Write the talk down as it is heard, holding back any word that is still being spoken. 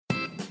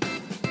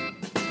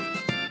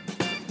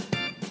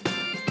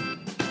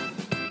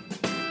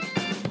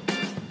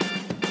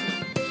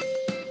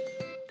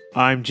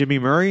I'm Jimmy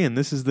Murray, and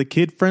this is the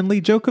kid-friendly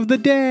joke of the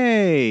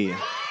day.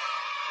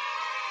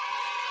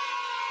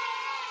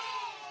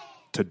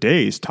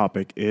 Today's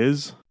topic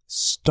is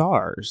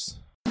stars.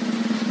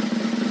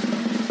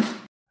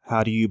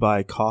 How do you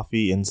buy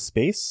coffee in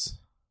space?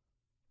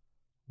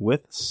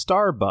 With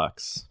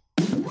Starbucks.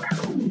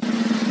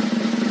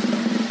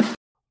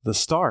 The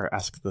star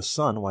asked the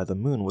sun why the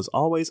moon was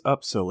always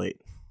up so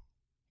late.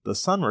 The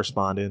sun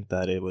responded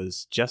that it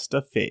was just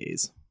a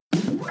phase.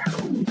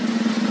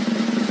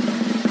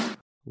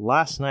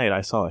 Last night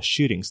I saw a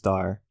shooting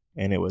star,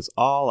 and it was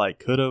all I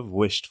could have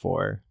wished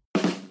for.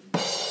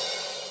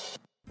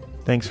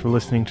 Thanks for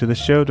listening to the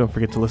show. Don't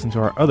forget to listen to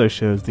our other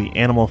shows, the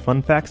Animal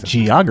Fun Facts,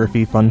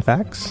 Geography Fun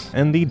Facts,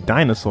 and the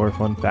Dinosaur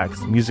Fun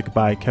Facts. Music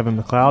by Kevin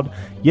MacLeod.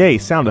 Yay!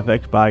 Sound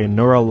effect by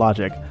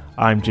Neurologic.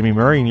 I'm Jimmy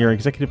Murray, and your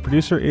executive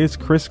producer is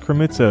Chris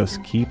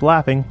Kremitzos. Keep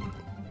laughing.